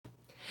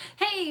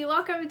Hey,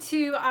 welcome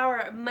to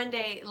our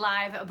Monday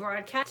live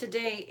broadcast.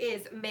 Today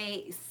is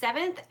May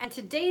 7th, and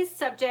today's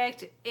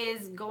subject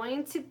is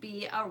going to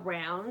be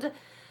around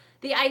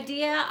the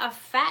idea of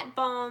fat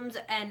bombs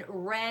and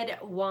red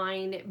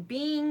wine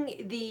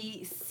being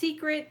the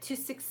secret to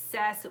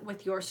success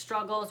with your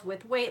struggles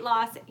with weight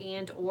loss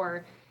and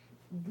or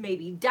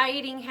maybe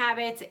dieting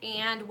habits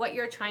and what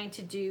you're trying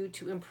to do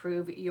to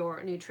improve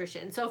your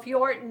nutrition. So if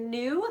you're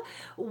new,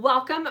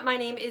 welcome. My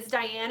name is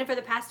Diane, and for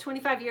the past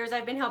 25 years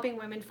I've been helping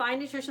women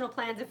find nutritional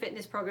plans and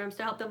fitness programs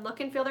to help them look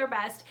and feel their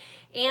best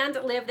and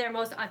live their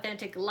most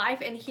authentic life.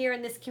 And here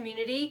in this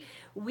community,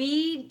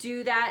 we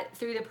do that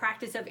through the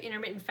practice of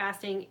intermittent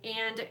fasting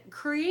and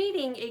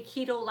creating a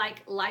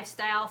keto-like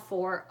lifestyle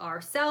for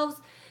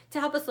ourselves to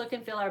help us look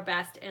and feel our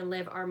best and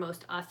live our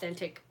most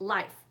authentic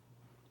life.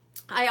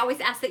 I always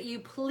ask that you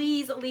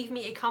please leave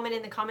me a comment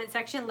in the comment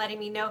section letting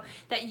me know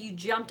that you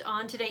jumped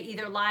on today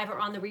either live or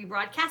on the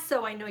rebroadcast,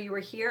 so I know you were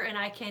here and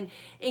I can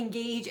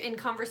engage in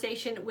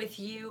conversation with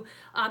you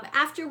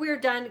after we're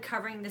done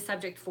covering the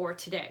subject for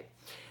today.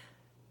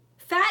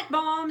 Fat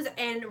bombs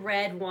and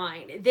red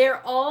wine.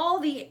 They're all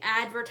the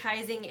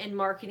advertising and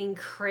marketing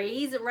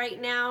craze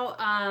right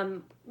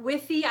now,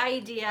 with the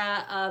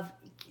idea of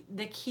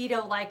the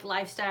keto-like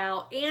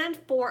lifestyle and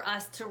for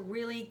us to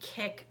really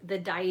kick the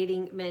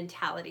dieting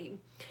mentality.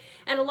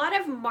 And a lot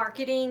of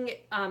marketing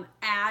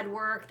ad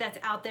work that's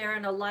out there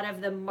and a lot of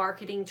the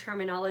marketing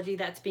terminology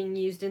that's being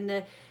used in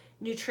the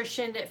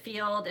nutrition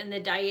field and the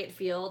diet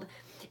field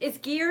is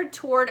geared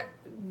toward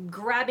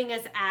grabbing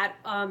us at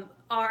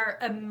our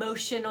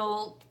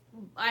emotional,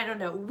 I don't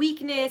know,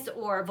 weakness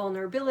or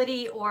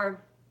vulnerability,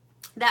 or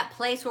that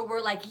place where we're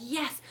like,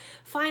 yes,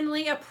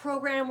 finally a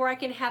program where I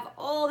can have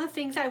all the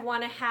things I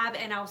want to have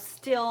and I'll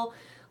still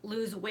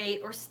lose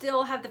weight or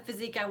still have the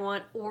physique I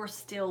want or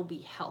still be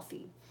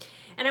healthy.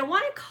 And I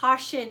want to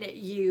caution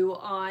you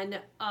on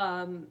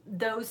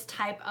those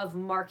type of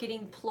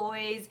marketing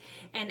ploys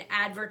and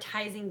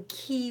advertising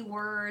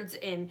keywords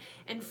and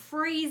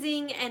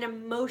phrasing and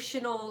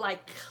emotional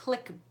like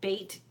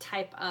clickbait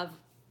type of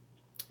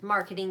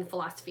marketing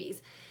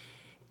philosophies.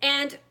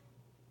 And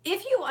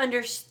if you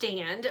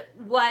understand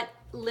what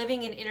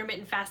living in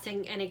intermittent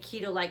fasting and a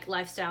keto-like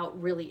lifestyle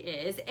really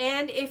is,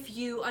 and if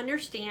you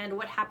understand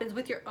what happens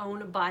with your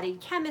own body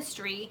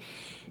chemistry,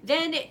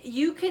 then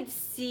you could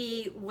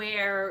see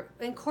where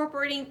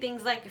incorporating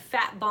things like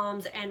fat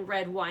bombs and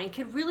red wine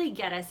could really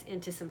get us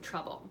into some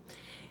trouble.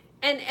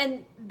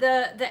 And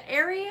the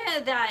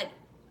area that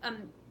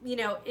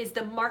is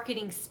the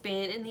marketing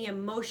spin and the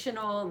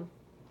emotional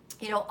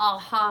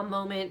aha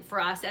moment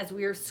for us as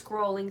we're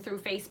scrolling through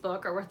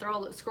Facebook or we're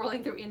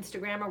scrolling through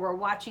Instagram or we're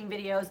watching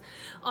videos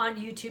on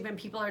YouTube and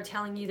people are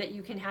telling you that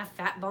you can have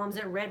fat bombs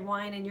and red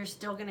wine and you're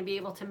still going to be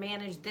able to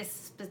manage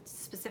this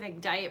specific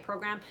diet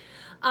program.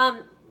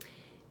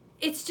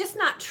 It's just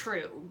not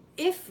true.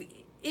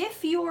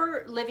 If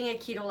you're living a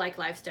keto-like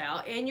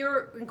lifestyle and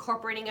you're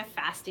incorporating a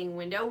fasting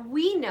window,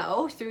 we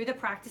know through the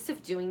practice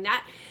of doing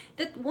that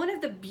one of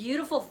the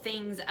beautiful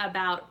things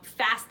about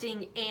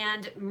fasting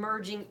and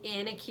merging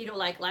in a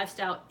keto-like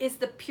lifestyle is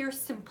the pure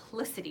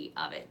simplicity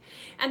of it.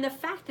 And the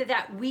fact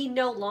that we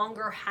no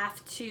longer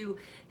have to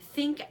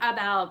think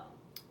about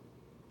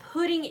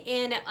putting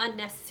in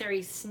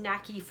unnecessary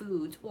snacky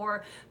foods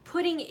or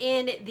putting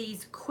in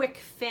these quick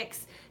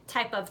fix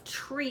type of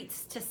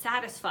treats to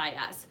satisfy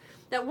us.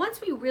 That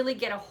once we really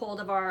get a hold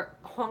of our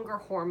hunger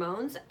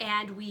hormones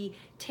and we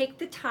take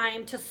the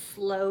time to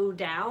slow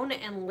down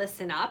and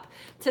listen up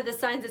to the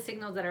signs and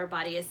signals that our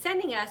body is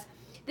sending us,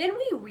 then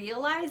we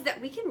realize that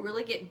we can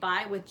really get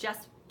by with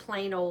just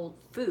plain old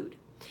food.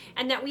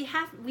 And that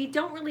we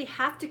don't really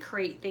have to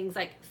create things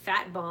like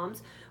fat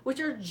bombs, which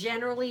are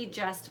generally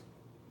just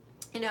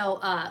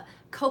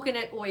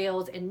coconut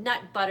oils and nut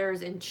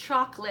butters and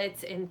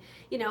chocolates and,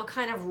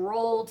 kind of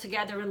rolled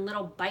together in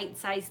little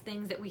bite-sized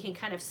things that we can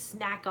kind of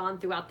snack on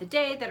throughout the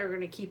day that are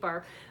going to keep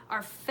our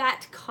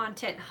fat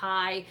content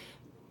high.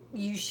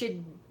 You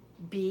should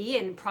be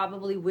and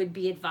probably would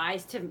be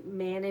advised to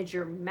manage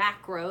your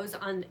macros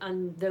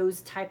on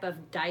those type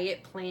of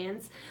diet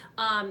plans,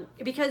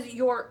 because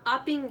you're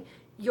upping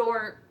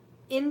your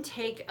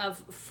intake of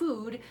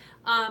food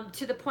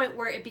to the point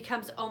where it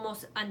becomes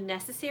almost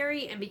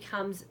unnecessary and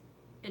becomes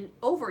an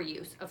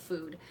overuse of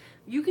food.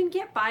 You can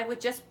get by with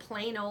just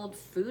plain old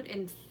food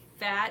and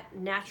fat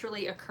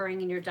naturally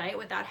occurring in your diet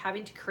without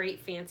having to create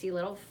fancy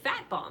little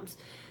fat bombs.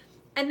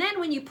 And then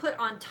when you put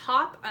on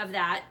top of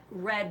that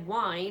red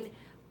wine,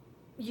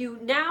 you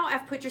now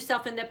have put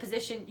yourself in the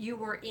position you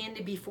were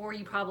in before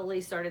you probably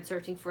started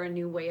searching for a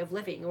new way of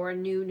living or a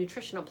new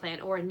nutritional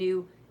plan or a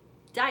new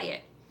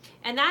diet.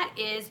 And that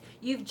is,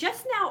 you've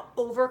just now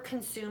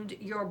overconsumed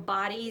your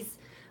body's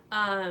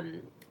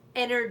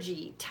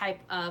energy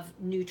type of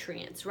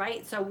nutrients,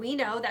 right? So we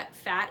know that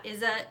fat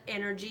is an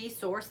energy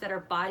source that our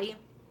body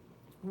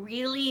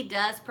really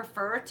does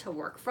prefer to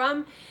work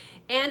from.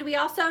 And we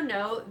also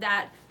know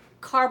that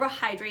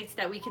carbohydrates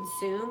that we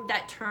consume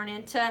that turn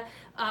into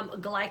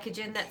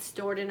glycogen that's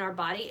stored in our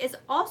body is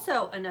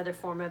also another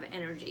form of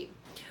energy.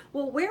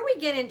 Well, where we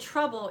get in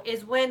trouble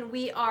is when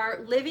we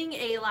are living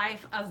a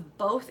life of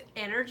both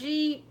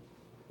energy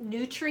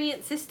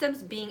nutrient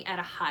systems being at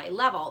a high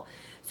level.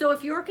 So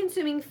if you're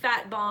consuming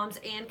fat bombs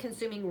and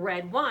consuming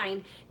red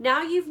wine,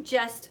 now you've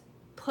just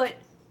put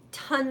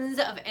tons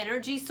of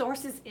energy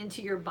sources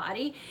into your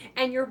body,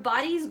 and your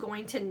body is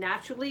going to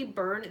naturally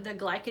burn the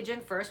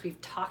glycogen first. We've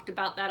talked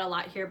about that a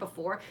lot here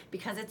before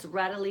because it's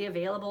readily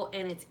available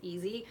and it's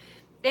easy.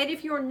 And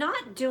if you're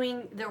not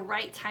doing the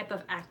right type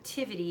of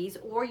activities,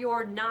 or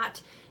you're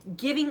not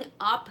giving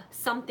up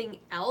something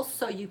else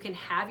so you can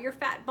have your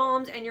fat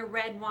bombs and your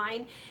red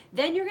wine,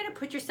 then you're going to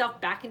put yourself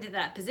back into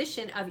that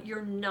position of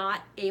you're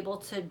not able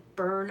to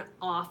burn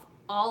off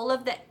all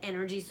of the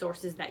energy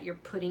sources that you're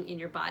putting in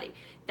your body,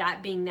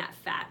 that being that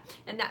fat.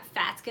 And that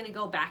fat's going to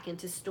go back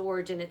into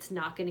storage, and it's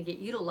not going to get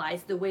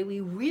utilized the way we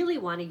really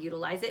want to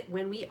utilize it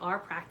when we are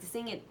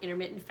practicing an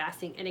intermittent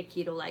fasting and a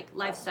keto-like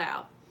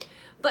lifestyle.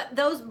 But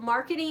those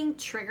marketing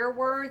trigger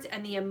words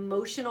and the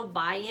emotional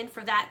buy-in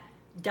for that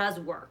does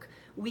work.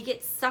 We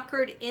get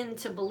suckered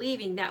into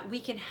believing that we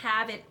can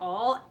have it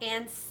all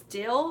and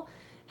still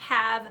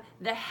have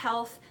the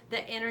health,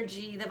 the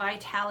energy, the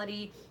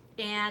vitality,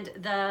 and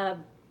the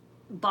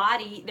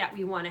body that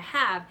we want to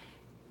have.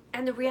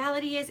 And the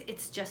reality is,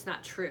 it's just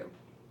not true.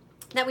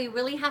 That we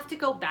really have to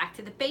go back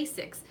to the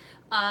basics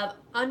of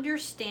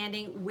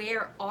understanding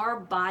where our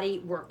body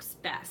works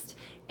best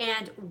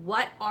and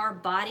what our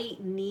body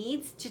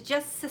needs to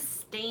just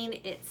sustain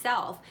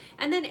itself.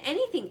 And then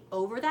anything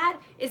over that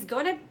is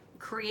going to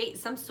create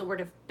some sort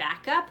of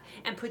backup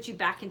and put you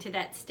back into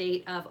that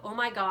state of, oh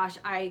my gosh,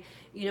 I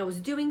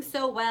was doing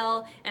so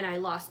well and I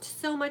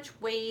lost so much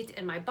weight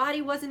and my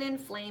body wasn't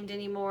inflamed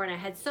anymore and I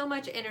had so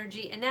much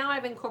energy, and now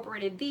I've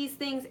incorporated these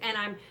things and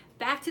I'm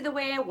back to the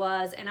way I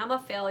was and I'm a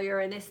failure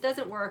and this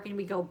doesn't work, and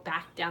we go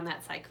back down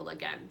that cycle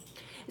again.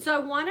 So I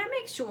want to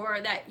make sure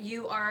that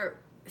you are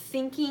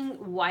thinking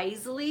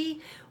wisely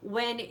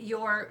when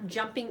you're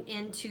jumping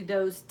into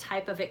those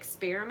type of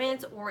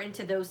experiments or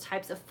into those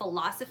types of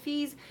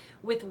philosophies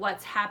with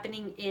what's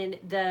happening in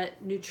the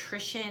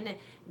nutrition,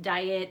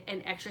 diet,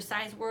 and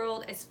exercise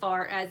world as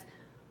far as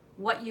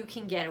what you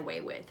can get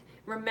away with.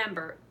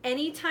 Remember,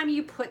 anytime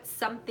you put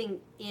something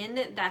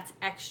in that's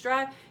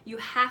extra, you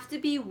have to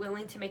be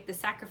willing to make the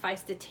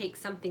sacrifice to take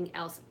something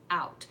else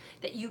out,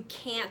 that you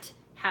can't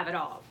have it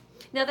all.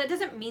 Now, that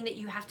doesn't mean that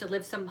you have to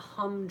live some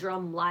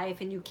humdrum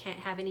life and you can't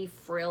have any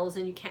frills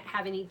and you can't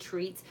have any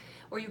treats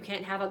or you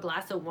can't have a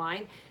glass of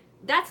wine.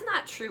 That's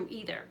not true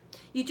either.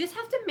 You just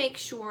have to make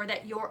sure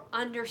that you're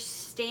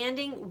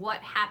understanding what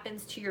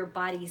happens to your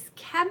body's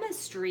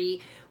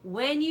chemistry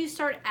when you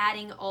start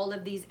adding all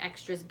of these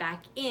extras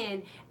back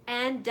in,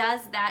 and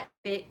does that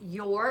fit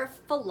your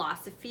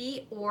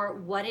philosophy or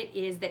what it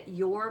is that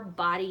your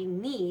body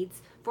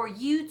needs for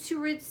you to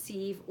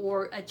receive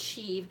or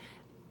achieve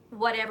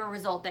whatever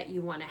result that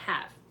you want to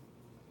have.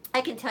 I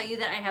can tell you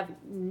that I have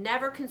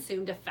never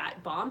consumed a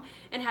fat bomb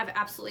and have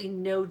absolutely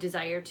no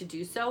desire to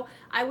do so.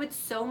 I would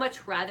so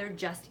much rather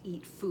just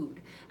eat food.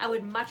 I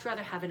would much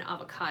rather have an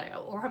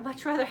avocado, or I'd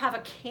much rather have a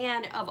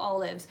can of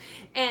olives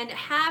and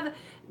have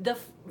the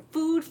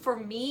food for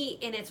me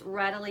in its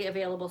readily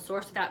available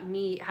source without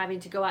me having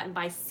to go out and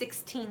buy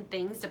 16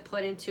 things to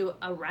put into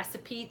a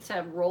recipe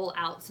to roll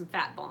out some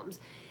fat bombs.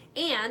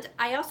 And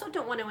I also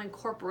don't want to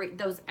incorporate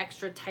those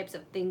extra types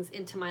of things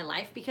into my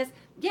life because,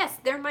 yes,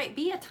 there might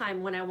be a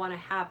time when I want to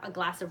have a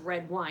glass of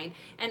red wine,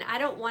 and I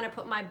don't want to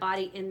put my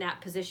body in that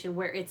position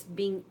where it's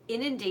being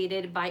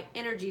inundated by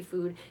energy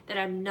food that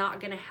I'm not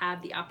going to have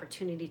the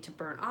opportunity to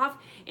burn off.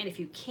 And if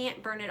you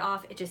can't burn it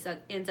off, it just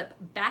ends up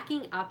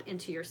backing up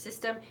into your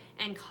system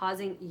and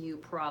causing you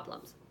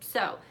problems.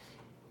 So,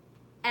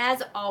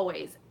 as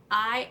always,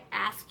 I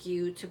ask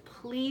you to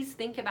please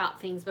think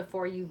about things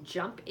before you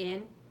jump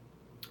in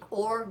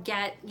or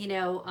get,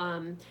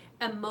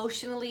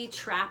 emotionally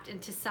trapped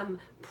into some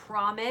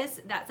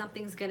promise that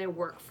something's going to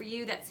work for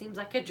you that seems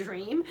like a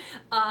dream,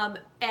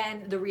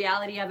 and the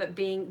reality of it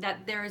being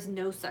that there is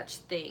no such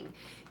thing.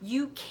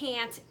 You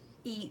can't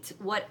eat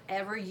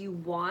whatever you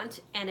want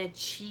and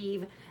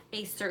achieve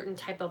a certain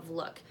type of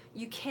look.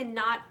 You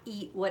cannot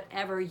eat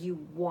whatever you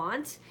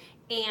want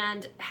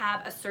and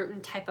have a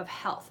certain type of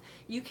health.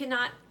 You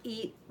cannot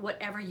eat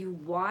whatever you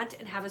want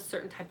and have a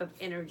certain type of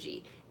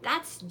energy.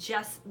 That's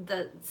just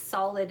the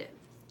solid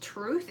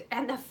truth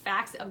and the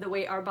facts of the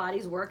way our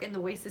bodies work and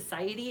the way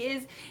society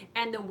is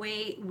and the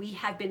way we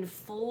have been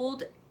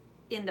fooled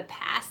in the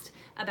past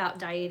about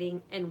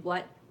dieting and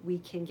what we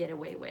can get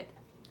away with.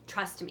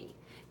 Trust me,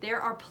 there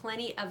are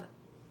plenty of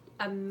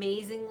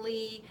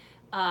amazingly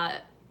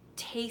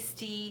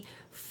tasty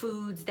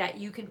foods that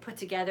you can put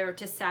together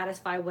to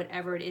satisfy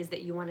whatever it is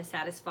that you want to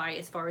satisfy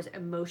as far as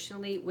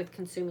emotionally with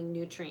consuming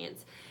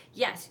nutrients.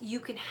 Yes, you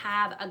can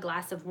have a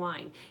glass of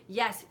wine.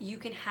 Yes, you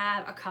can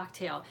have a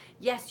cocktail.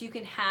 Yes, you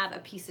can have a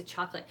piece of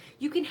chocolate.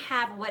 You can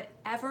have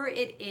whatever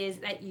it is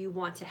that you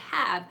want to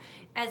have,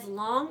 as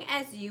long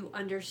as you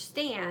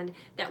understand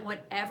that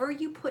whatever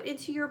you put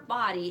into your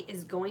body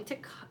is going to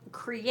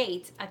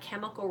create a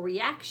chemical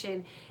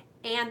reaction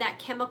And that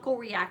chemical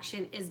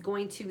reaction is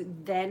going to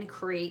then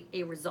create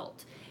a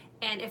result.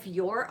 And if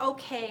you're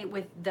okay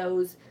with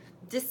those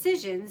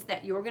decisions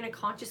that you're going to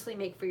consciously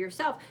make for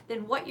yourself,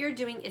 then what you're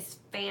doing is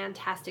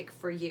fantastic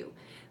for you.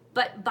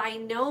 But by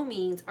no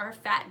means are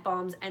fat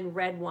bombs and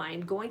red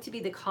wine going to be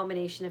the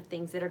combination of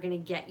things that are going to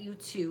get you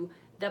to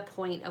the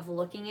point of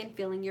looking and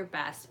feeling your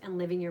best and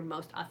living your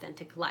most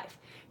authentic life.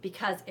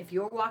 Because if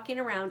you're walking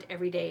around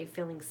every day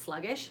feeling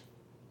sluggish,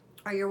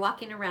 or you're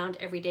walking around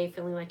every day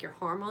feeling like your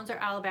hormones are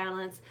out of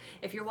balance,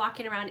 if you're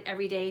walking around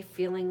every day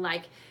feeling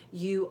like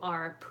you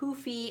are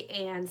poofy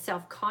and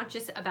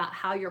self-conscious about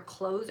how your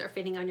clothes are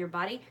fitting on your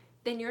body,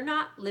 then you're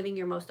not living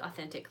your most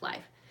authentic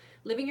life.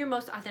 Living your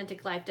most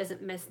authentic life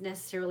doesn't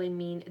necessarily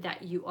mean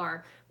that you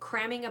are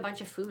cramming a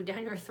bunch of food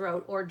down your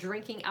throat or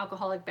drinking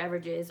alcoholic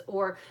beverages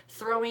or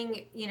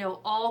throwing,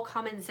 all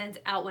common sense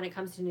out when it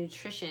comes to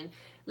nutrition.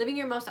 Living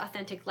your most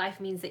authentic life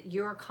means that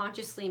you're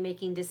consciously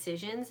making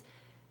decisions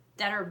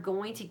that are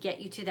going to get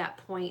you to that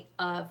point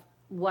of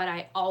what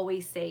I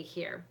always say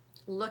here,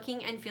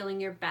 looking and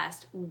feeling your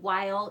best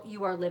while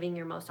you are living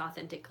your most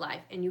authentic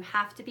life. And you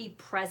have to be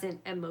present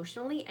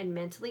emotionally and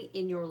mentally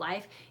in your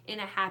life in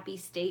a happy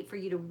state for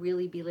you to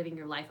really be living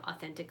your life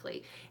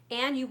authentically.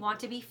 And you want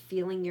to be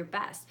feeling your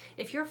best.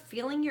 If you're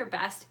feeling your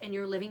best and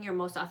you're living your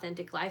most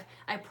authentic life,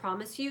 I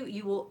promise you,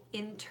 you will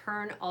in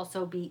turn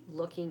also be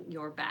looking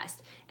your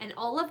best. And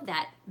all of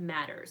that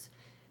matters.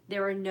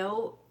 There are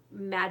no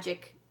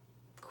magic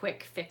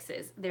quick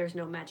fixes. There's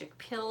no magic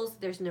pills,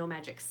 there's no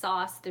magic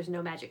sauce, there's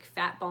no magic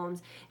fat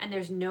bombs, and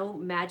there's no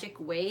magic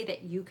way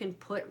that you can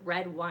put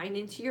red wine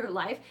into your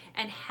life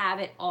and have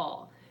it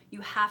all.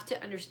 You have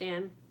to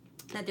understand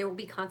that there will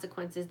be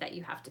consequences that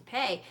you have to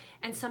pay,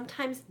 and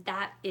sometimes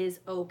that is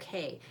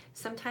okay.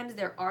 Sometimes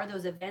there are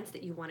those events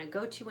that you want to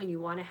go to and you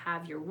want to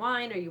have your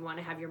wine or you want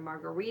to have your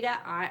margarita.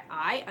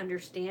 I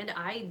understand.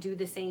 I do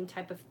the same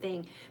type of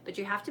thing, but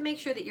you have to make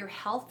sure that you're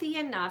healthy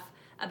enough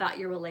about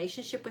your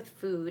relationship with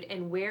food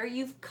and where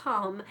you've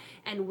come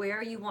and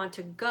where you want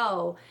to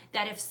go,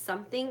 that if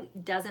something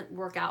doesn't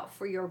work out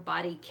for your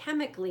body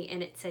chemically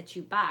and it sets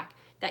you back,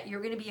 that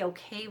you're going to be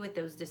okay with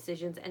those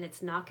decisions, and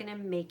it's not going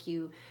to make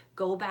you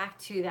go back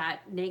to that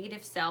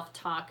negative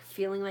self-talk,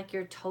 feeling like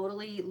you're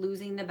totally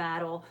losing the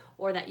battle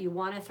or that you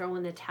want to throw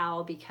in the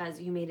towel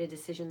because you made a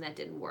decision that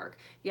didn't work.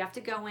 You have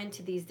to go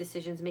into these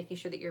decisions making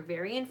sure that you're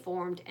very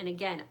informed, and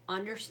again,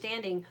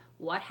 understanding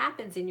what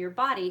happens in your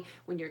body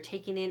when you're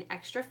taking in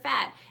extra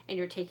fat and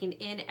you're taking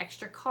in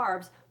extra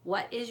carbs.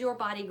 What is your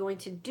body going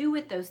to do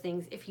with those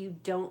things if you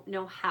don't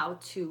know how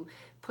to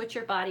put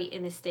your body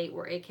in a state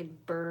where it can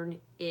burn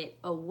it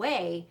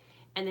away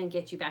and then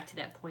get you back to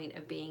that point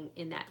of being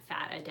in that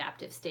fat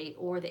adaptive state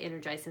or the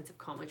energized sense of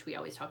calm, which we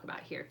always talk about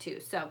here too.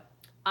 So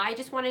I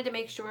just wanted to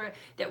make sure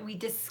that we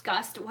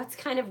discussed what's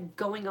kind of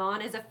going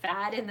on as a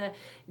fad in the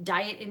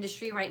diet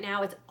industry right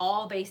now. It's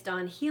all based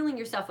on healing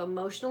yourself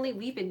emotionally.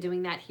 We've been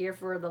doing that here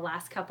for the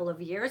last couple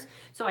of years.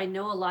 So I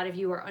know a lot of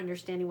you are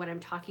understanding what I'm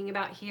talking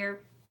about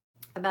here,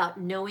 about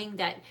knowing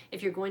that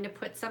if you're going to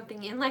put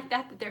something in like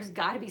that there's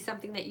got to be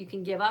something that you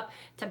can give up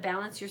to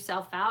balance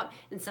yourself out.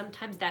 And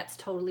sometimes that's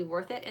totally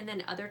worth it. And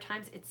then other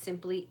times it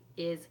simply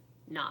is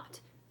not.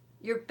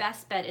 Your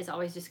best bet is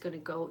always just going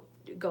to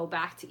go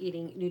back to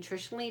eating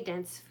nutritionally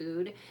dense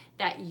food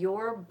that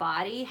your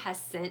body has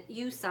sent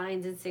you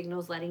signs and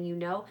signals letting you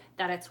know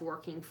that it's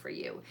working for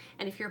you.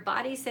 And if your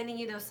body's sending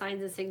you those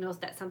signs and signals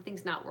that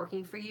something's not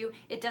working for you,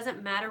 it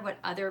doesn't matter what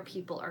other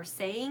people are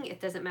saying. It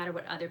doesn't matter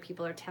what other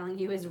people are telling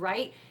you is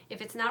right.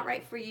 If it's not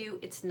right for you,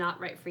 it's not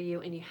right for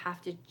you. And you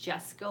have to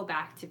just go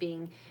back to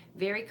being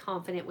very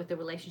confident with the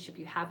relationship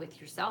you have with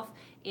yourself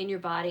in your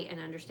body and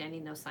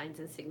understanding those signs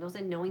and signals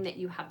and knowing that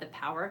you have the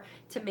power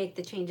to make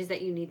the changes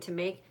that you need to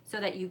make so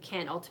that you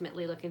can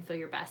ultimately look and feel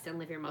your best and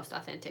live your most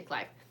authentic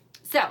life.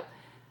 So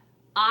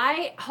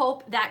I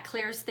hope that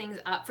clears things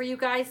up for you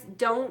guys.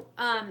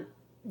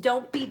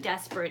 Don't be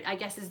desperate, I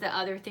guess, is the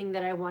other thing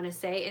that I want to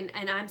say.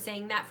 And I'm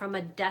saying that from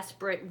a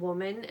desperate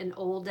woman, an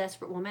old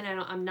desperate woman.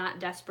 I'm not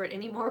desperate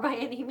anymore by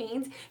any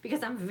means,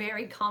 because I'm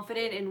very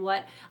confident in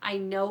what I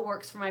know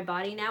works for my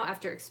body now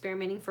after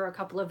experimenting for a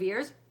couple of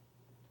years.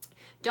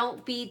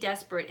 Don't be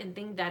desperate and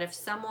think that if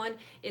someone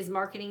is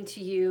marketing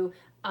to you,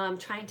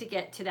 trying to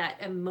get to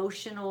that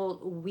emotional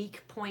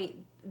weak point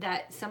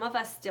that some of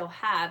us still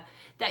have,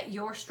 that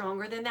you're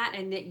stronger than that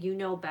and that you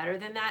know better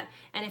than that.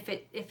 And if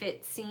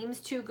it seems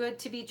too good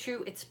to be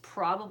true, it's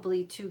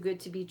probably too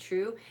good to be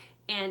true.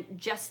 And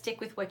just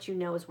stick with what you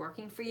know is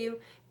working for you.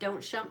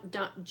 Don't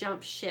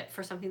jump ship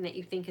for something that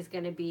you think is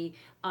going to be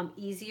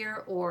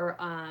easier or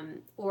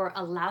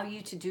allow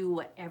you to do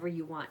whatever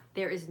you want.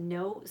 There is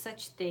no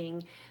such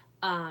thing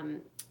that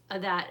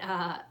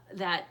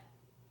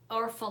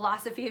or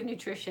philosophy of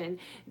nutrition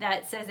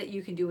that says that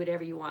you can do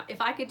whatever you want.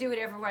 If I could do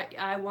whatever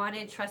I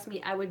wanted, trust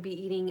me, I would be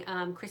eating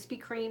Krispy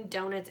Kreme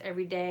donuts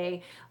every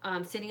day,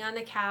 sitting on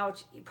the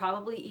couch,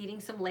 probably eating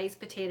some Lay's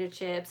potato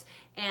chips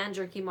and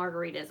drinking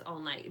margaritas all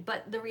night.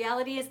 But the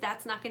reality is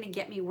that's not going to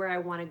get me where I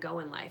want to go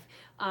in life.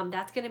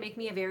 That's going to make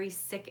me a very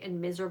sick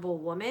and miserable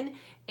woman,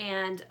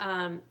 and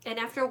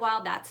after a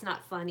while, that's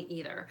not fun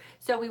either.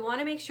 So we want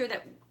to make sure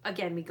that,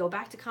 again, we go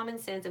back to common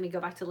sense and we go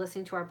back to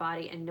listening to our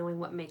body and knowing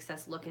what makes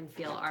us look and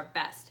feel our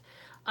best.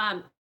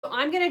 I'm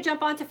going to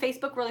jump onto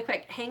Facebook really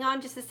quick. Hang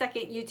on just a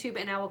second, YouTube,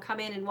 and I will come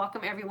in and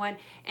welcome everyone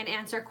and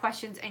answer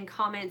questions and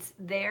comments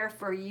there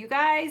for you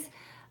guys.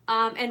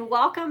 And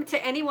welcome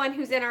to anyone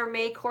who's in our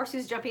May course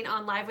who's jumping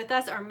on live with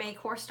us. Our May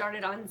course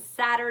started on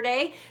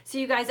Saturday. So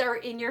you guys are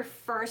in your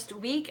first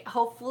week.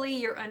 Hopefully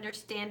you're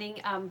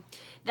understanding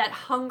that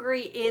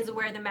hungry is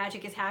where the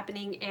magic is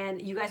happening,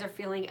 and you guys are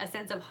feeling a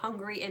sense of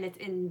hungry, and it's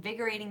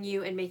invigorating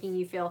you and making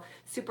you feel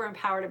super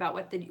empowered about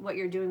what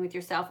you're doing with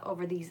yourself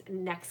over these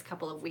next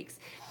couple of weeks.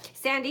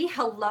 Sandy,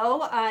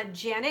 hello.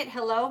 Janet,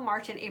 hello.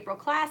 March and April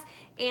class.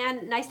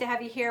 And nice to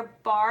have you here.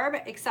 Barb,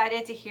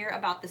 excited to hear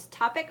about this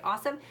topic.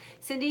 Awesome.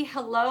 Cindy,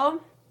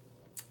 hello.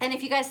 And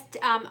if you guys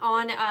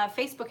on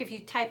Facebook, if you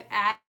type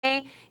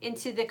 "A"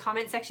 into the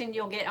comment section,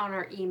 you'll get on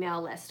our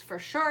email list for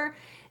sure.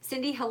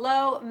 Cindy,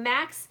 hello.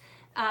 Max,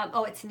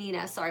 oh, it's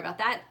Nina. Sorry about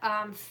that.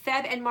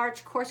 Feb and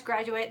March course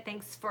graduate.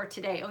 Thanks for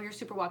today. Oh, you're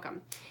super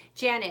welcome.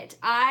 Janet,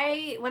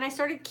 when I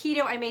started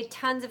keto, I made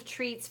tons of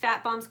treats,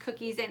 fat bombs,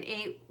 cookies, and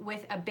ate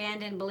with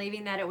abandon,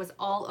 believing that it was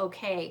all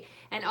okay.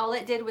 And all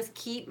it did was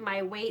keep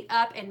my weight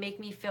up and make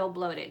me feel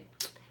bloated.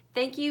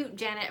 Thank you,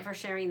 Janet, for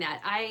sharing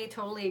that. I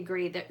totally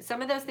agree that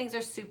some of those things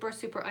are super,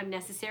 super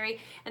unnecessary.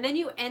 And then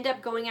you end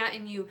up going out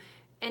and you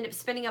end up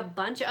spending a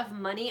bunch of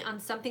money on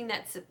something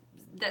that's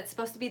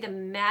supposed to be the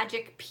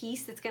magic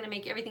piece that's going to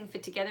make everything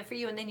fit together for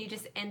you, and then you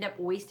just end up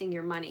wasting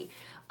your money.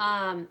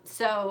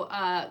 So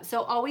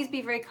always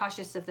be very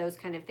cautious of those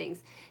kind of things.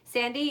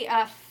 Sandy,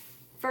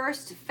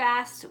 first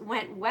fast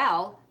went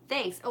well.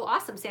 Thanks. Oh,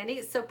 awesome,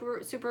 Sandy.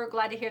 Super, super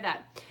glad to hear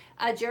that.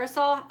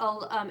 Jarisol,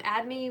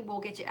 add me. We'll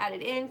get you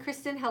added in.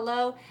 Kristen,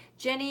 hello.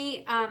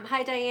 Jenny,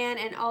 hi, Diane,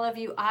 and all of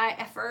you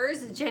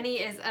IFers.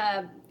 Jenny is,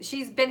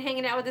 she's been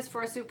hanging out with us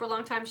for a super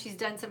long time. She's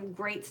done some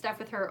great stuff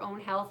with her own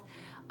health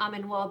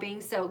and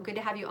well-being, so good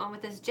to have you on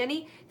with us.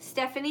 Jenny,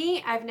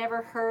 Stephanie, I've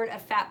never heard of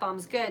fat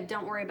bombs. Good,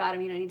 don't worry about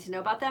them. You don't need to know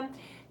about them.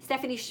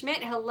 Stephanie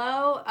Schmidt,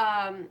 hello.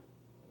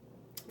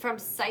 From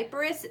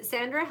Cyprus.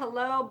 Sandra,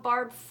 hello.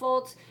 Barb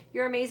Fultz,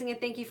 you're amazing, and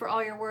thank you for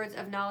all your words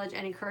of knowledge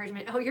and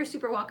encouragement. Oh, you're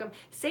super welcome.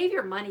 Save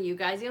your money, you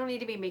guys. You don't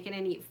need to be making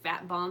any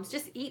fat bombs.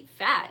 Just eat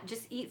fat.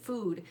 Just eat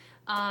food.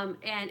 And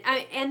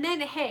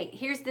then, hey,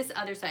 here's this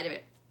other side of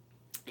it.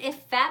 If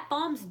fat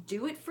bombs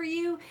do it for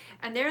you,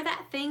 and they're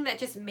that thing that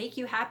just make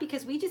you happy,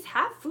 because we just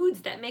have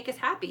foods that make us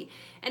happy.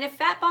 And if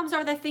fat bombs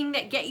are the thing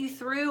that get you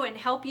through and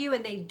help you,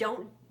 and they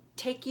don't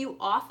take you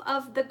off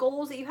of the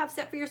goals that you have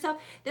set for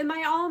yourself, then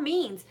by all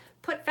means,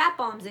 put fat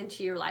bombs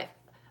into your life.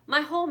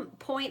 My whole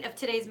point of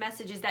today's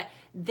message is that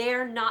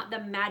they're not the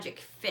magic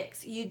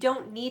fix. You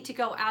don't need to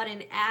go out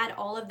and add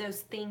all of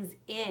those things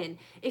in.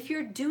 If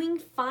you're doing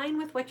fine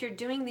with what you're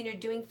doing, then you're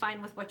doing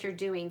fine with what you're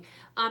doing.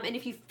 And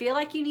if you feel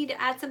like you need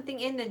to add something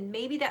in, then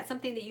maybe that's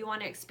something that you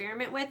want to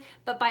experiment with.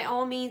 But by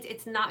all means,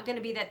 it's not going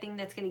to be that thing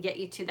that's going to get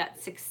you to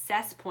that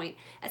success point,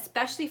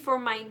 especially for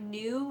my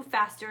new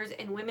fasters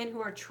and women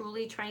who are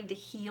truly trying to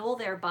heal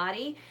their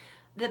body.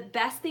 The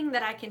best thing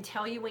that I can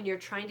tell you when you're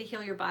trying to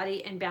heal your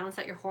body and balance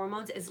out your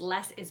hormones is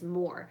less is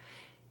more.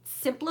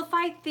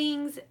 Simplify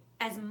things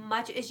as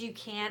much as you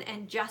can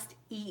and just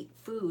eat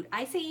food.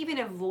 I say even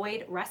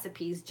avoid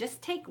recipes.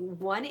 Just take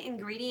one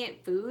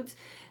ingredient foods,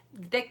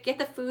 that get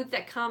the foods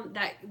that come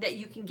that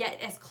you can get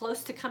as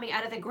close to coming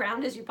out of the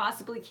ground as you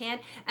possibly can,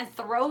 and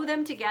throw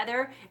them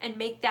together and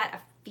make that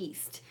a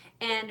feast.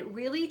 And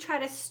really try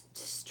to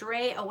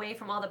stray away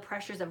from all the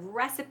pressures of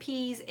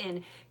recipes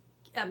and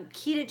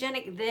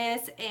ketogenic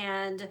this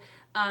and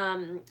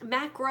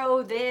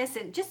macro this,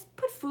 and just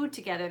put food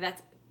together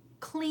that's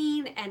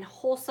clean and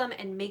wholesome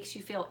and makes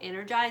you feel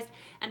energized.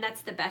 And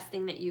that's the best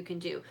thing that you can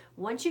do.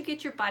 Once you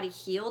get your body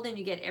healed and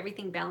you get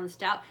everything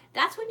balanced out,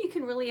 that's when you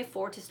can really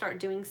afford to start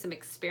doing some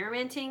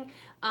experimenting.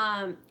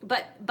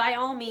 But by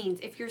all means,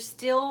 if you're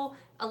still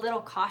a little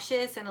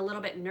cautious and a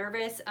little bit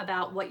nervous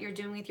about what you're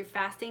doing with your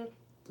fasting,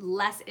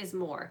 less is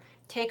more.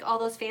 Take all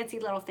those fancy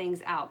little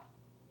things out.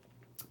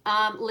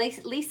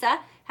 Lisa,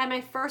 had my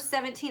first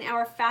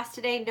 17-hour fast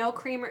today, no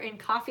creamer in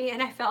coffee,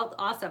 and I felt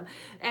awesome.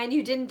 And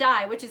you didn't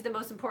die, which is the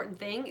most important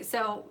thing.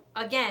 So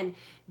again,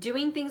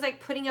 doing things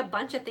like putting a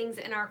bunch of things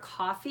in our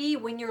coffee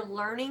when you're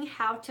learning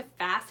how to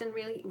fast and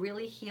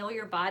really heal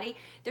your body,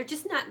 they're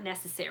just not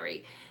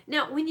necessary.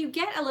 Now, when you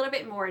get a little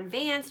bit more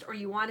advanced, or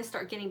you want to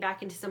start getting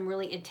back into some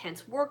really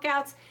intense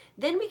workouts,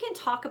 then we can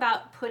talk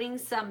about putting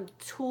some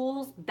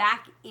tools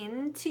back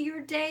into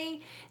your day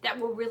that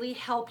will really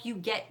help you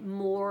get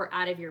more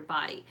out of your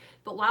body.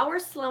 But while we're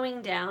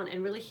slowing down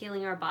and really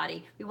healing our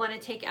body, we want to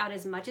take out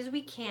as much as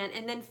we can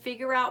and then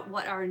figure out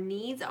what our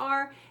needs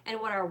are and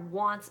what our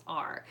wants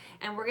are.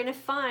 And we're going to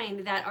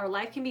find that our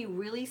life can be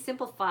really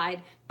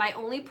simplified by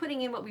only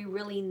putting in what we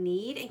really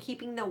need and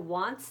keeping the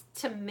wants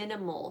to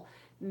minimal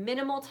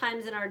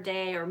times in our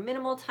day, or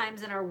minimal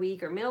times in our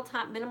week, or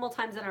minimal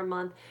times in our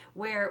month,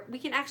 where we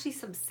can actually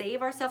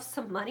save ourselves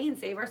some money and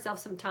save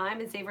ourselves some time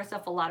and save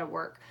ourselves a lot of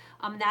work.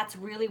 That's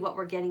really what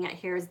we're getting at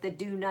here, is the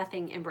do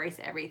nothing, embrace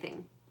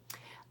everything.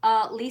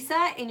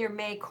 Lisa, in your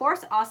May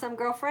course, awesome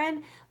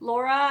girlfriend.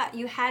 Laura,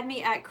 you had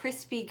me at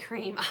Krispy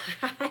Kreme.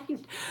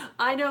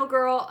 I know,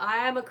 girl,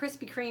 I am a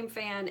Krispy Kreme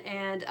fan,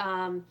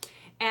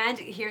 and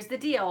here's the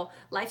deal.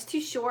 Life's too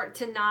short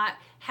to not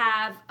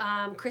have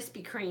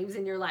Krispy Kremes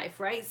in your life,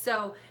 right?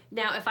 So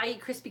now if I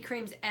eat Krispy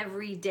Kremes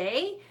every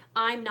day,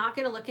 I'm not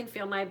going to look and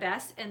feel my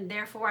best, and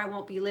therefore I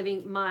won't be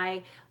living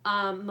my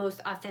most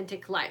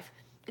authentic life.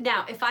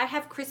 Now, if I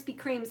have Krispy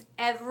Kremes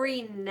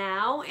every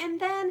now and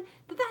then,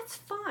 that's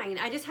fine.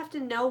 I just have to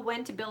know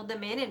when to build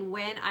them in and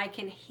when I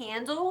can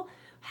handle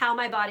how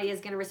my body is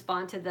going to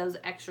respond to those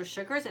extra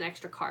sugars and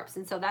extra carbs.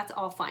 And so that's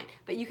all fine.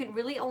 But you can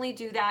really only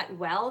do that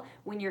well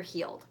when you're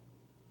healed.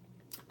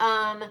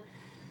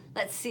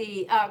 Let's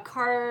see,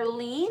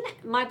 Carlene,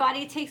 my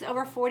body takes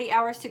over 40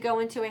 hours to go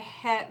into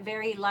a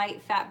very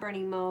light fat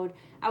burning mode.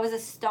 I was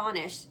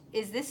astonished.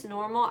 Is this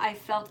normal? I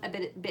felt a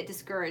bit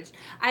discouraged.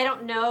 I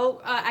don't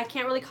know. I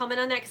can't really comment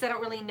on that because I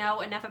don't really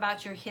know enough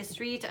about your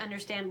history to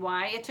understand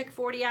why it took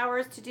 40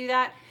 hours to do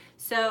that.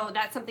 So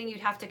that's something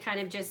you'd have to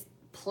kind of just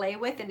play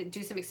with and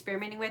do some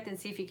experimenting with and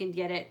see if you can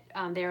get it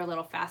there a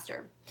little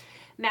faster.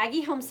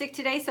 Maggie, homesick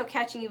today, so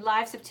catching you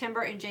live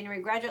September and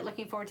January graduate.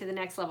 Looking forward to the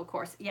next level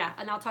course. Yeah,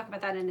 and I'll talk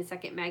about that in a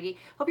second, Maggie.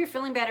 Hope you're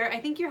feeling better. I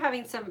think you're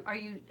having some, are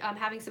you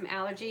having some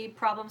allergy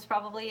problems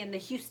probably in the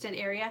Houston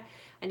area?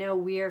 I know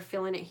we're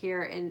feeling it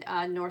here in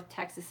North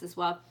Texas as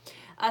well.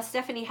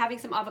 Stephanie, having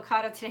some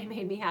avocado today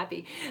made me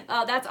happy.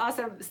 That's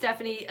awesome,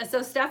 Stephanie.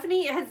 So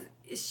Stephanie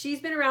she's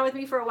been around with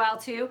me for a while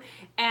too,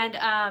 and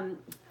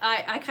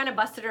I kind of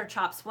busted her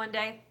chops one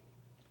day.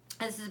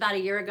 This is about a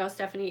year ago,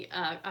 Stephanie.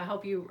 I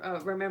hope you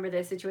remember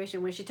this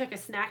situation when she took a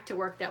snack to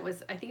work that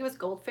was, I think it was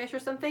goldfish or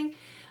something.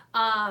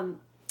 And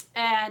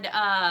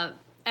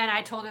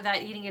I told her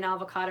that eating an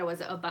avocado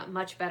was a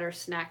much better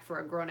snack for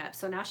a grown-up.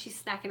 So now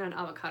she's snacking on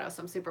avocado,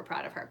 so I'm super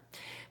proud of her.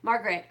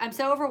 Margaret, I'm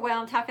so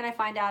overwhelmed. How can I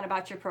find out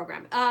about your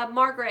program?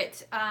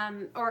 Margaret,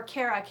 or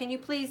Kara, can you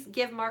please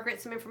give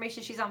Margaret some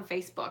information? She's on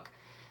Facebook.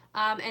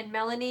 And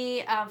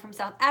Melanie from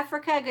South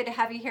Africa, good to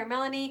have you here,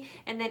 Melanie.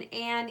 And then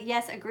Ann,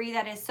 yes, agree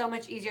that is so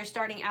much easier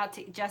starting out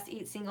to just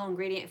eat single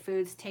ingredient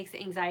foods, takes the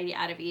anxiety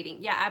out of eating.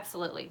 Yeah,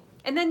 absolutely.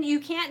 And then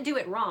you can't do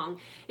it wrong.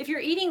 If you're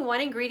eating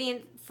one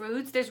ingredient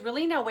foods, there's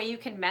really no way you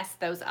can mess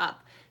those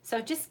up.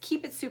 So just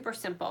keep it super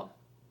simple.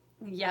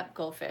 Yep,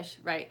 goldfish,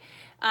 right.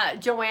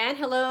 Joanne,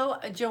 hello.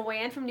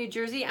 Joanne from New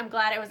Jersey. I'm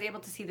glad I was able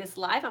to see this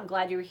live. I'm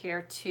glad you were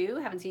here too.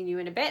 Haven't seen you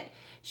in a bit.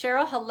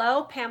 Cheryl,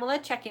 hello. Pamela,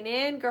 checking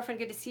in. Girlfriend,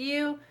 good to see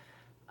you.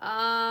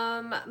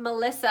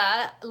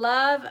 Melissa,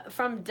 love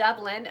from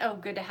Dublin. Oh,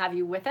 good to have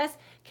you with us.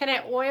 Can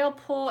I oil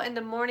pull in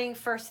the morning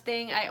first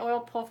thing? I oil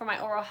pull for my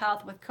oral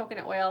health with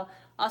coconut oil.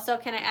 Also,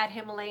 can I add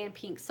Himalayan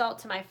pink salt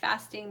to my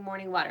fasting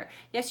morning water?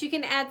 Yes, you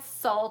can add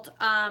salt.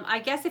 I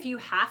guess if you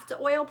have to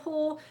oil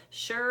pull,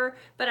 sure.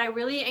 But I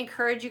really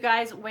encourage you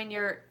guys when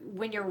you're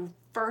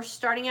first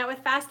starting out with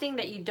fasting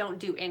that you don't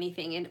do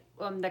anything.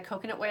 And the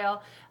coconut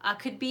oil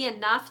could be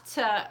enough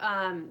to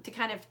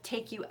kind of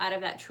take you out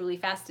of that truly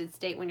fasted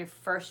state when you're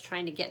first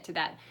trying to get to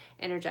that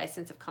energized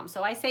sense of calm.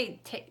 So I say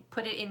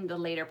put it in the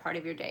later part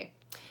of your day.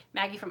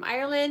 Maggie from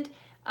Ireland.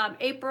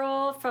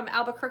 April from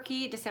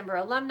Albuquerque, December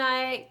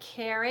alumni.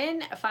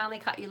 Karen, finally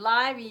caught you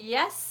live.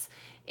 Yes.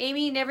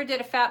 Amy, never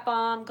did a fat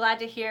bomb. Glad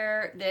to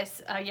hear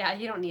this. Yeah,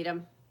 you don't need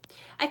them.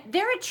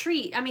 They're a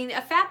treat. I mean,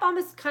 a fat bomb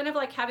is kind of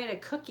like having a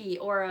cookie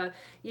or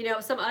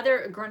some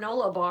other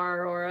granola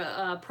bar or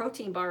a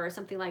protein bar or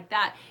something like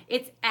that.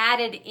 It's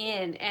added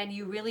in, and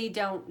you really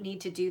don't need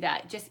to do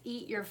that. Just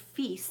eat your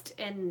feast.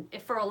 And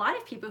for a lot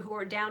of people who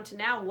are down to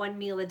now one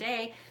meal a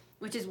day,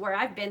 which is where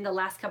I've been the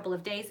last couple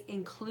of days,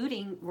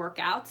 including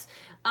workouts,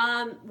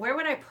 where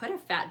would I put a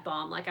fat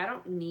bomb? Like, I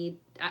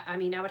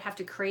would have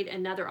to create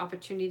another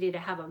opportunity to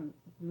have a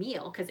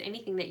meal, because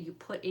anything that you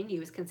put in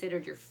you is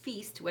considered your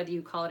feast, whether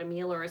you call it a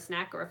meal or a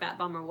snack or a fat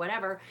bomb or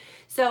whatever.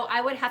 So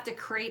I would have to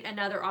create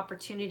another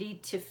opportunity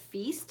to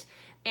feast,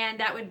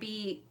 and that would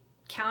be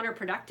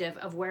counterproductive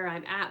of where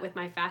I'm at with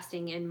my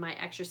fasting and my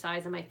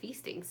exercise and my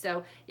feasting.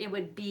 So it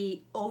would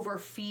be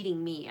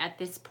overfeeding me at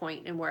this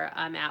point and where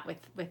I'm at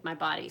with my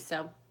body.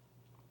 So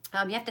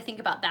you have to think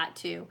about that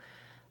too.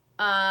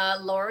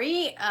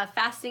 Lori,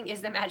 fasting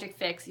is the magic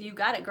fix. You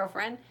got it,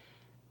 girlfriend.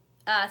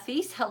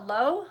 Thies,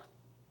 hello.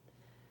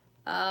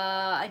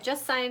 I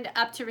just signed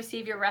up to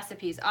receive your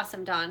recipes.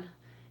 Awesome, Don.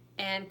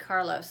 And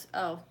Carlos.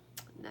 Oh,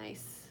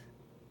 nice.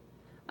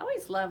 I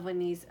always love when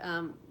these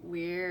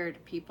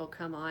weird people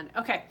come on.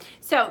 Okay,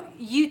 so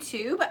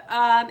YouTube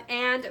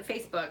and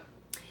Facebook.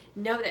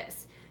 Know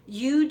this.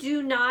 You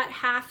do not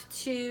have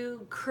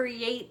to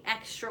create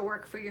extra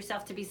work for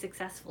yourself to be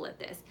successful at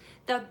this.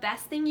 The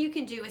best thing you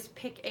can do is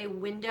pick a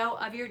window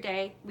of your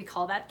day. We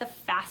call that the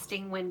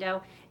fasting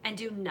window, and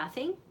do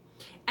nothing.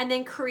 And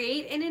then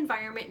create an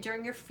environment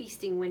during your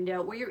feasting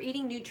window where you're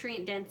eating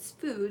nutrient dense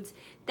foods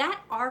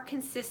that are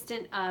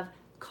consistent of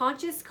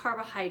conscious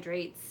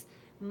carbohydrates,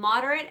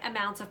 moderate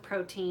amounts of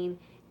protein,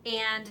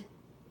 and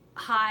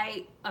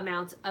high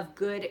amounts of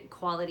good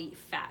quality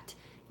fat.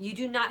 You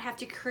do not have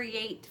to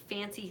create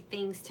fancy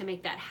things to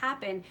make that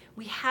happen.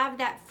 We have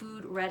that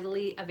food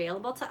readily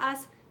available to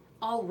us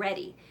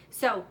already.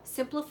 So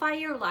simplify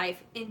your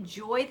life,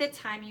 enjoy the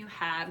time you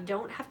have.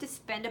 Don't have to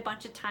spend a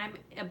bunch of time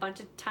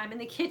in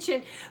the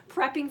kitchen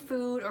prepping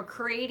food or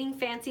creating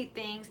fancy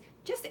things.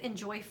 Just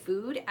enjoy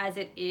food as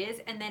it is,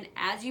 and then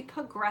as you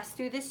progress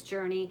through this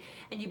journey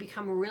and you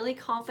become really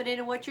confident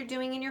in what you're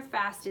doing in your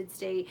fasted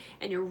state,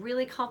 and you're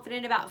really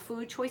confident about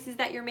food choices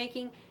that you're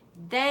making,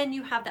 then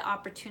you have the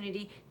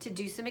opportunity to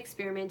do some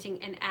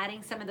experimenting and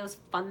adding some of those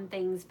fun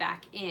things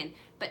back in,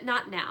 but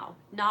not now,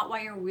 not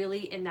while you're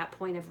really in that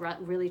point of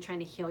really trying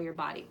to heal your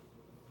body.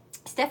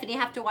 Stephanie, you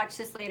have to watch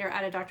this later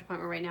at a doctor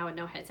appointment right now with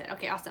no headset.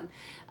 Okay, awesome.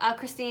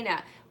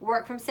 Christina,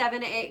 work from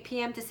 7 to 8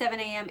 p.m. to 7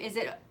 a.m. Is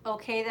it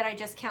okay that I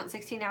just count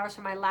 16 hours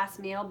for my last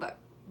meal,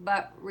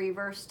 but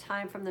reverse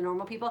time from the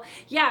normal people?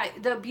 Yeah,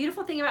 the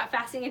beautiful thing about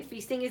fasting and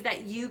feasting is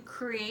that you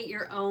create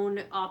your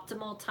own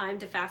optimal time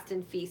to fast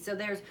and feast. So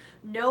there's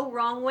no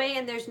wrong way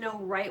and there's no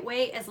right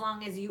way, as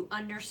long as you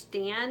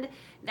understand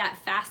that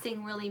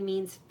fasting really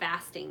means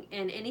fasting,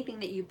 and anything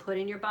that you put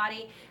in your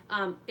body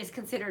is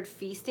considered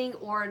feasting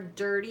or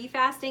dirty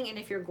fasting. And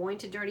if you're going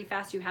to dirty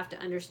fast, you have to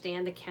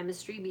understand the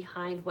chemistry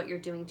behind what you're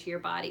doing to your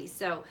body.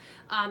 So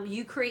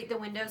you create the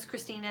windows,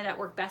 Christina, that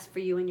work best for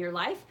you in your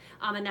life,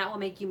 and that will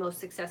make you most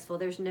successful.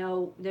 There's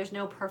no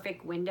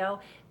perfect window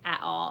at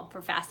all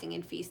for fasting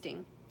and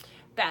feasting.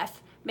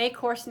 Beth, make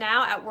course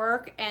now at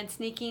work and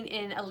sneaking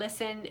in a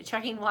listen,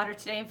 chugging water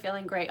today and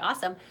feeling great.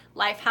 Awesome.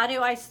 Life, how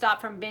do I stop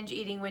from binge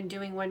eating when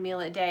doing one meal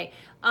a day?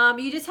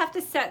 You just have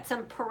to set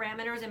some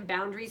parameters and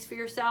boundaries for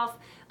yourself,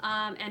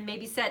 and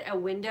maybe set a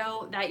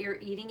window that you're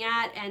eating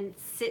at, and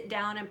sit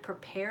down and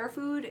prepare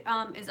food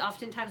is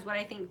oftentimes what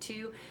I think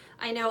too.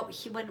 I know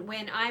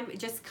when I'm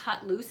just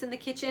cut loose in the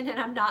kitchen and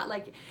I'm not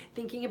like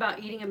thinking about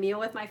eating a meal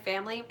with my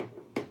family,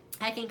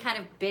 I can kind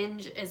of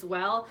binge as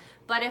well.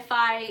 But if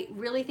I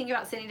really think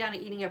about sitting down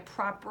and eating a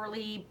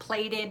properly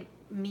plated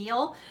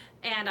meal,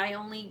 and I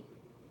only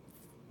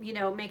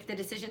make the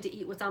decision to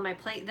eat what's on my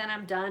plate, then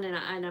I'm done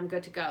and I'm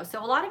good to go.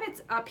 So a lot of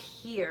it's up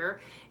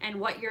here and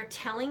what you're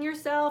telling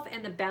yourself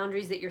and the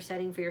boundaries that you're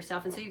setting for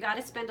yourself. And so you got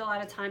to spend a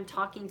lot of time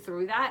talking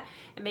through that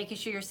and making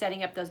sure you're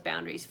setting up those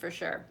boundaries for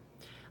sure.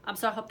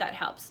 So I hope that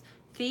helps.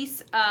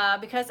 Feast,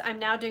 because I'm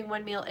now doing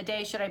one meal a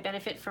day, should I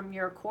benefit from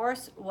your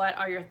course? What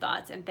are your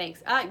thoughts? And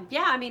thanks.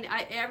 Yeah, I mean,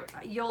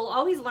 you'll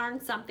always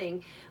learn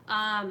something,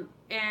 and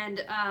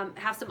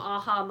have some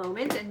aha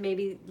moments, and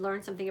maybe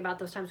learn something about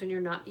those times when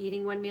you're not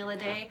eating one meal a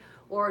day,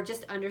 or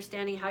just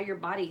understanding how your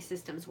body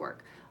systems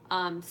work.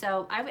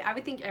 So I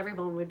would think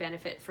everyone would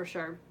benefit for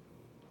sure.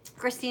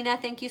 Christina,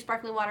 thank you.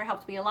 Sparkling water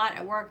helped me a lot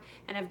at work,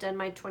 and I've done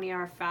my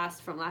 20-hour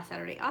fast from last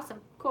Saturday.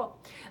 Awesome. Cool.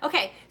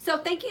 Okay, so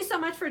thank you so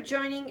much for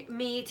joining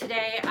me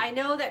today. I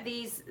know that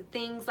these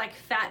things like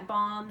fat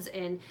bombs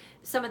and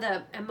some of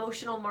the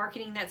emotional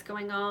marketing that's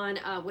going on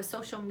with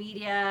social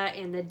media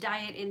and the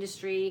diet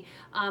industry,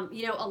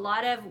 a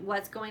lot of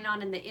what's going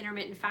on in the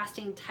intermittent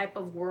fasting type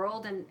of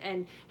world,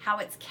 and how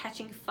it's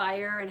catching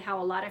fire, and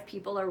how a lot of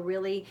people are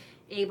really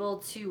able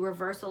to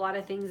reverse a lot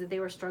of things that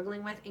they were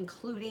struggling with,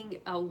 including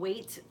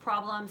weight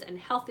problems and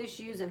health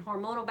issues and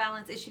hormonal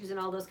balance issues and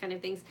all those kind of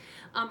things,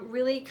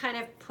 really kind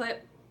of put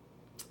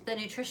the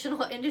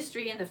nutritional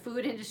industry and the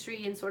food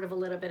industry in sort of a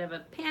little bit of a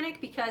panic,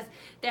 because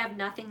they have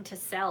nothing to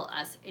sell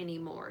us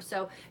anymore.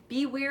 So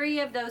be wary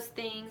of those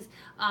things,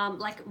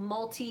 like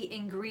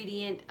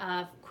multi-ingredient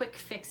quick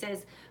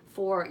fixes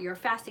for your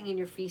fasting and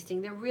your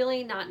feasting. They're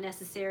really not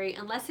necessary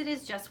unless it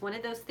is just one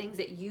of those things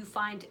that you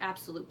find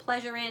absolute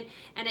pleasure in,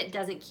 and it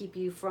doesn't keep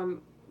you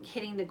from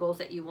hitting the goals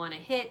that you want to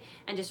hit.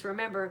 And just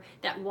remember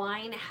that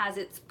wine has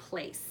its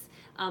place.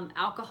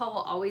 Alcohol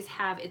will always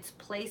have its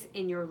place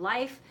in your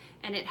life,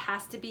 and it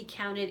has to be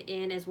counted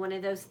in as one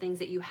of those things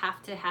that you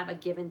have to have a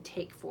give and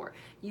take for.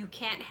 You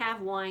can't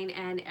have wine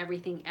and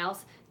everything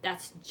else.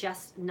 That's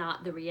just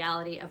not the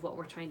reality of what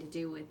we're trying to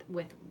do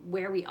with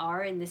where we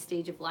are in this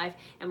stage of life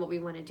and what we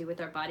want to do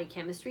with our body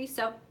chemistry.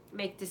 So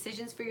make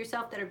decisions for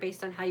yourself that are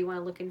based on how you want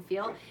to look and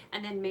feel,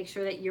 and then make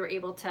sure that you're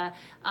able to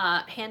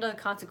handle the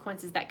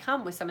consequences that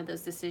come with some of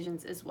those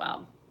decisions as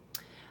well.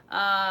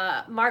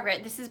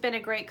 Margaret, this has been a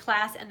great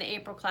class, and the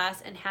April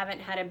class, and haven't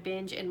had a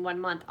binge in 1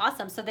 month.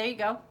 Awesome. So there you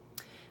go.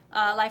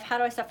 Life, how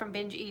do I stop from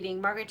binge eating?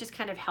 Margaret just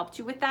kind of helped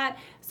you with that.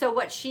 So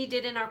what she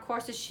did in our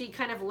course is she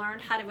kind of learned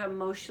how to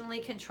emotionally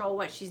control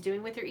what she's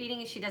doing with her eating,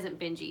 and she doesn't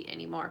binge eat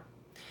anymore.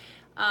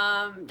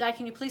 Di,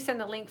 can you please send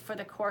the link for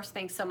the course?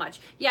 Thanks so much.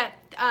 Yeah,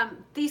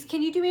 these,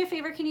 can you do me a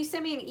favor? Can you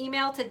send me an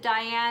email to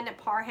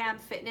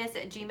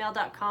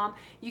dianeparhamfitness@gmail.com?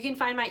 You can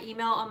find my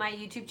email on my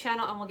YouTube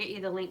channel and we'll get you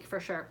the link for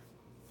sure.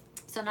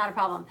 So not a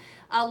problem.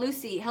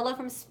 Lucy, hello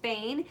from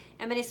Spain.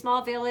 I'm in a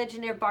small village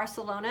near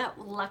Barcelona.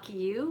 Lucky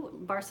you.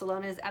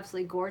 Barcelona is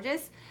absolutely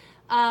gorgeous.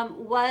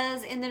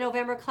 Was in the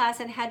November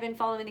class and had been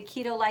following the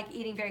keto like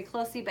eating very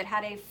closely, but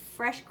had a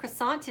fresh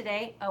croissant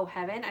today. Oh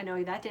heaven, I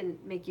know that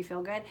didn't make you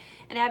feel good.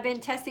 And I've been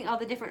testing all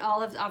the different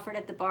olives offered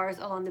at the bars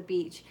along the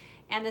beach.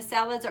 And the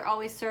salads are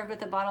always served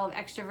with a bottle of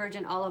extra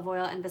virgin olive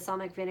oil and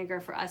balsamic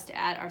vinegar for us to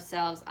add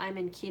ourselves. I'm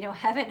in keto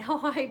heaven.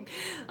 Oh,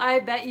 I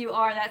bet you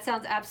are. That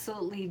sounds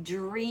absolutely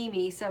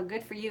dreamy. So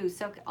good for you.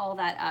 Soak all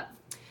that up.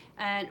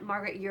 And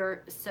Margaret,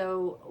 you're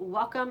so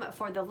welcome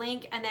for the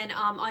link. And then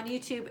on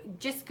YouTube,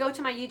 just go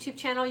to my YouTube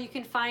channel. You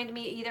can find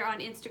me either on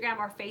Instagram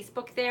or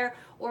Facebook there,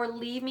 or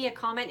leave me a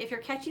comment. If you're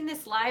catching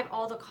this live,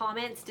 all the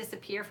comments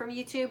disappear from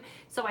YouTube,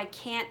 so I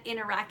can't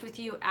interact with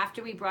you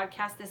after we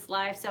broadcast this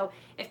live. So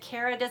if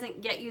Kara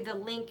doesn't get you the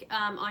link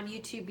on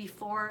YouTube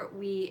before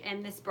we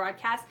end this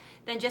broadcast,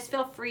 then just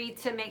feel free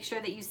to make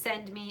sure that you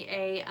send me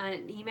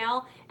an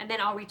email, and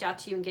then I'll reach out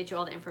to you and get you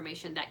all the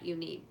information that you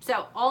need.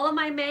 So all of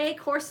my May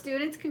course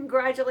students,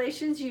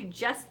 congratulations. You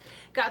just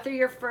got through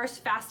your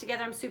first fast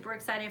together. I'm super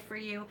excited for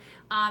you.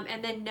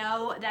 And then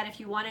know that if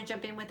you want to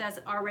jump in with us,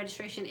 our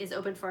registration is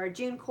open for our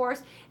June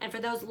course. And for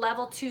those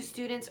level 2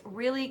 students,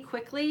 really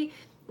quickly,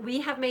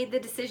 we have made the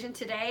decision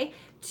today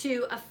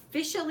to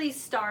officially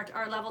start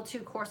our level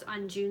 2 course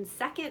on June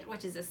 2nd,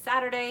 which is a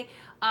Saturday.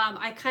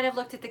 I kind of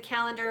looked at the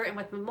calendar, and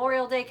with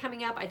Memorial Day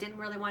coming up, I didn't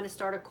really want to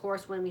start a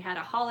course when we had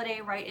a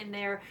holiday right in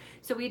there.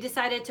 So we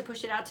decided to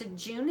push it out to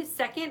June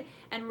 2nd,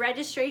 and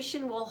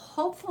registration will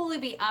hopefully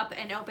be up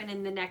and open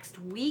in the next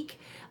week,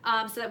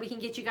 so that we can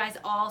get you guys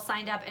all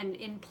signed up and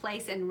in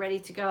place and ready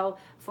to go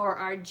for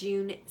our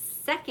June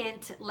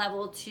 2nd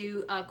level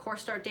 2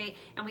 course start date.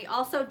 And we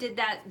also did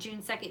that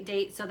June 2nd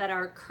date so that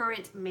our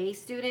current May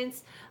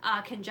students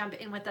can jump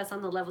in with us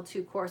on the level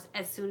 2 course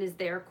as soon as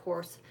their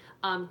course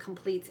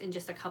completes in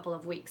just a couple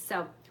of weeks.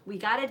 So we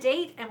got a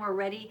date and we're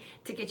ready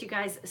to get you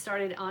guys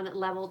started on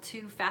level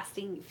 2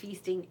 fasting,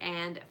 feasting,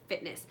 and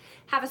fitness.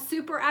 Have a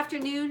super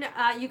afternoon,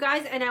 you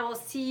guys, and I will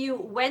see you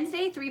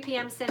Wednesday, 3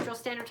 p.m. Central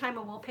Standard Time,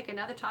 and we'll pick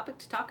another topic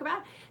to talk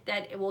about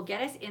that will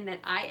get us in that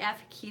IF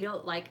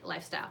keto-like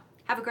lifestyle.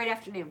 Have a great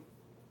afternoon.